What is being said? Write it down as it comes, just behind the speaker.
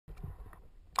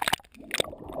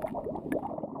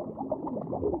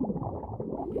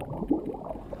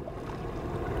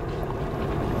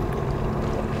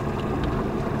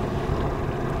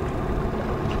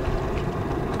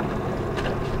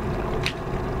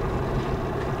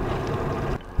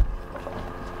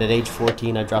At age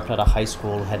 14, I dropped out of high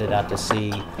school, headed out to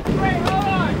sea.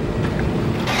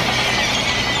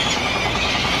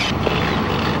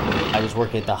 I was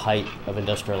working at the height of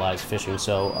industrialized fishing,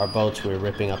 so our boats, we were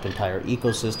ripping up entire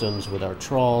ecosystems with our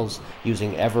trawls,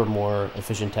 using ever more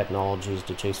efficient technologies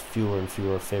to chase fewer and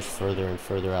fewer fish further and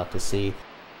further out to sea.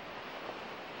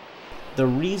 The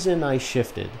reason I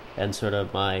shifted and sort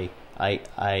of I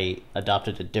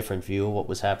adopted a different view of what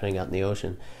was happening out in the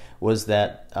ocean was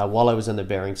that while I was in the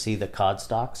Bering Sea, the cod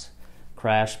stocks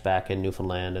crashed back in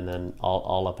Newfoundland and then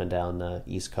all up and down the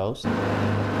East Coast. And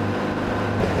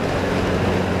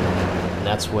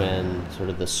that's when sort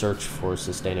of the search for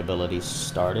sustainability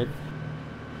started.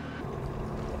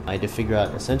 I had to figure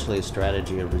out essentially a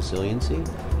strategy of resiliency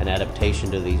and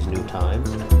adaptation to these new times.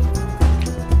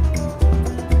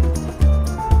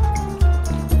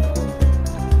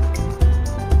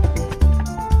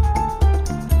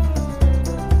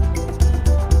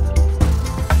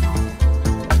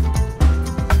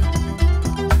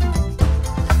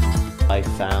 I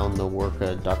found the work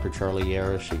of Dr. Charlie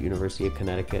Yarish at University of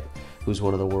Connecticut, who's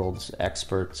one of the world's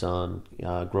experts on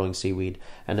growing seaweed.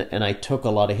 And I took a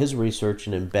lot of his research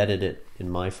and embedded it in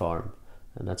my farm.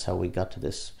 And that's how we got to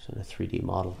this sort of 3D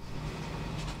model.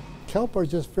 Kelp are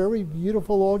just very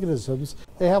beautiful organisms.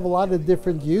 They have a lot of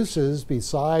different uses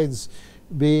besides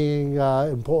being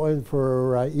important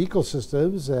for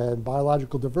ecosystems and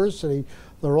biological diversity.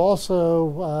 They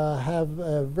also have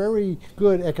a very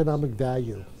good economic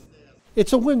value.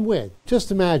 It's a win-win.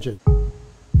 Just imagine.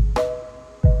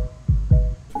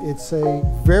 It's a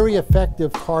very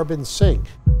effective carbon sink.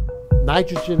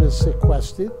 Nitrogen is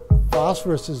sequestered,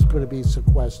 phosphorus is going to be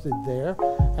sequestered there,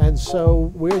 and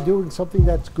so we're doing something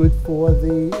that's good for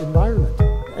the environment.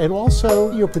 And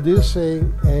also, you're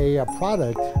producing a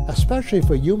product, especially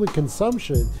for human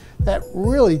consumption, that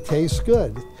really tastes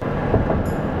good.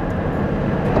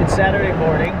 It's Saturday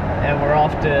morning, and we're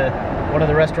off to one of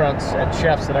the restaurants and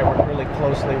chefs that I work really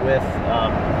closely with,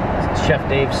 Chef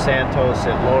Dave Santos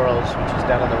at Laurel's, which is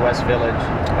down in the West Village.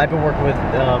 I've been working with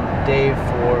Dave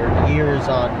for years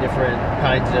on different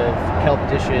kinds of kelp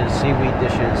dishes, seaweed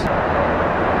dishes.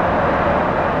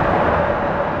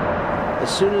 As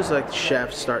soon as like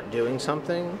chefs start doing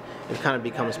something, it kind of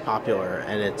becomes popular,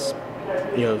 and it's,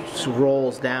 you know,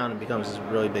 rolls down and becomes this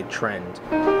really big trend.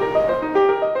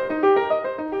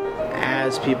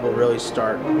 As people really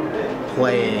start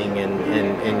playing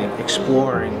and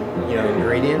exploring, you know,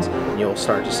 ingredients, you'll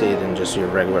start to see it in just your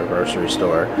regular grocery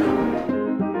store.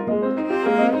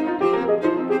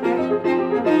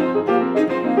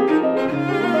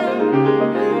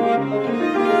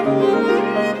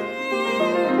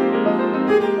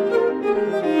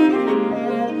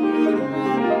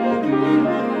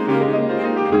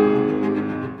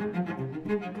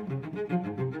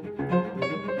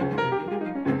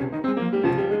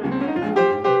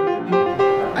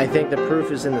 I think the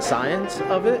proof is in the science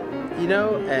of it, you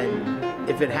know, and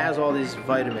if it has all these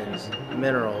vitamins,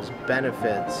 minerals,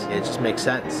 benefits, it just makes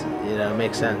sense, you know, it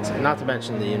makes sense. And not to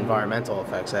mention the environmental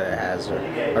effects that it has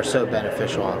are so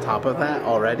beneficial on top of that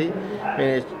already. I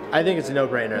mean, I think it's a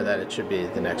no-brainer that it should be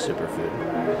the next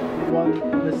superfood.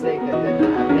 One mistake that did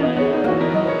not happen.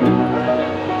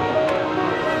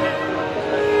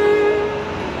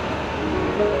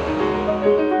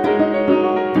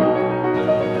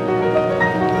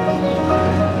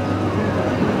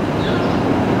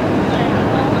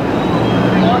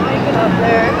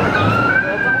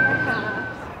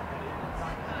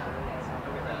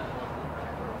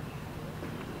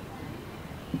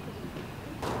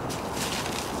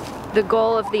 The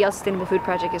goal of the Yale Sustainable Food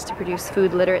Project is to produce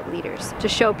food literate leaders, to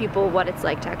show people what it's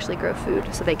like to actually grow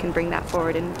food so they can bring that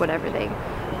forward in whatever they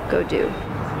go do.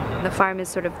 The farm is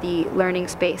sort of the learning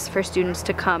space for students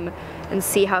to come and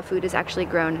see how food is actually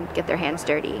grown and get their hands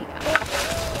dirty.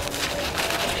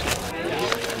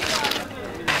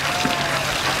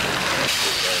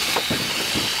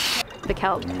 The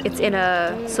kelp, it's in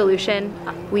a solution.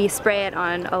 We spray it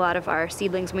on a lot of our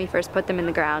seedlings when we first put them in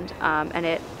the ground, and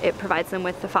it provides them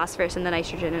with the phosphorus and the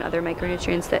nitrogen and other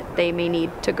micronutrients that they may need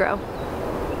to grow.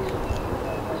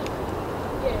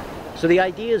 So the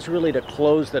idea is really to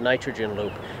close the nitrogen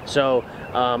loop. So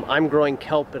I'm growing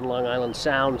kelp in Long Island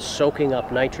Sound, soaking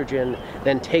up nitrogen,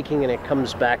 then taking it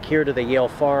comes back here to the Yale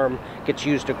farm, gets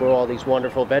used to grow all these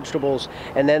wonderful vegetables,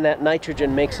 and then that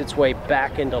nitrogen makes its way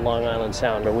back into Long Island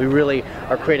Sound. And we really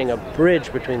are creating a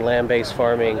bridge between land-based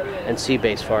farming and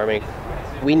sea-based farming.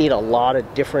 We need a lot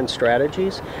of different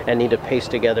strategies and need to paste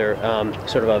together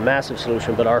sort of a massive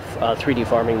solution, but our 3D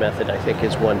farming method, I think,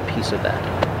 is one piece of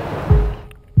that.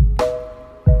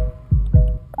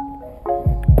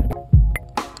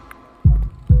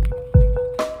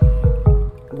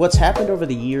 What's happened over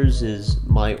the years is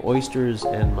my oysters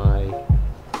and my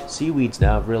seaweeds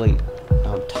now have really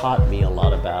taught me a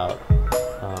lot about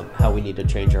how we need to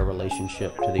change our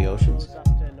relationship to the oceans.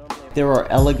 There are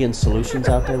elegant solutions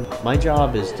out there. My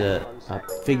job is to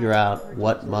figure out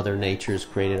what Mother Nature's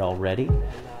created already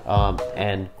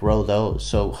and grow those.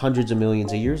 So hundreds of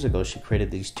millions of years ago, she created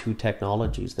these two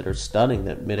technologies that are stunning,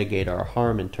 that mitigate our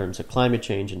harm in terms of climate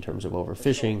change, in terms of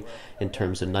overfishing, in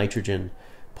terms of nitrogen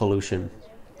pollution,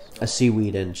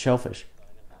 seaweed and shellfish.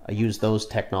 I use those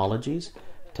technologies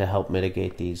to help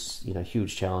mitigate these,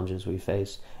 huge challenges we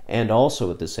face, and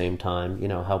also at the same time,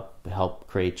 help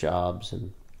create jobs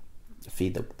and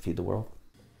feed the world.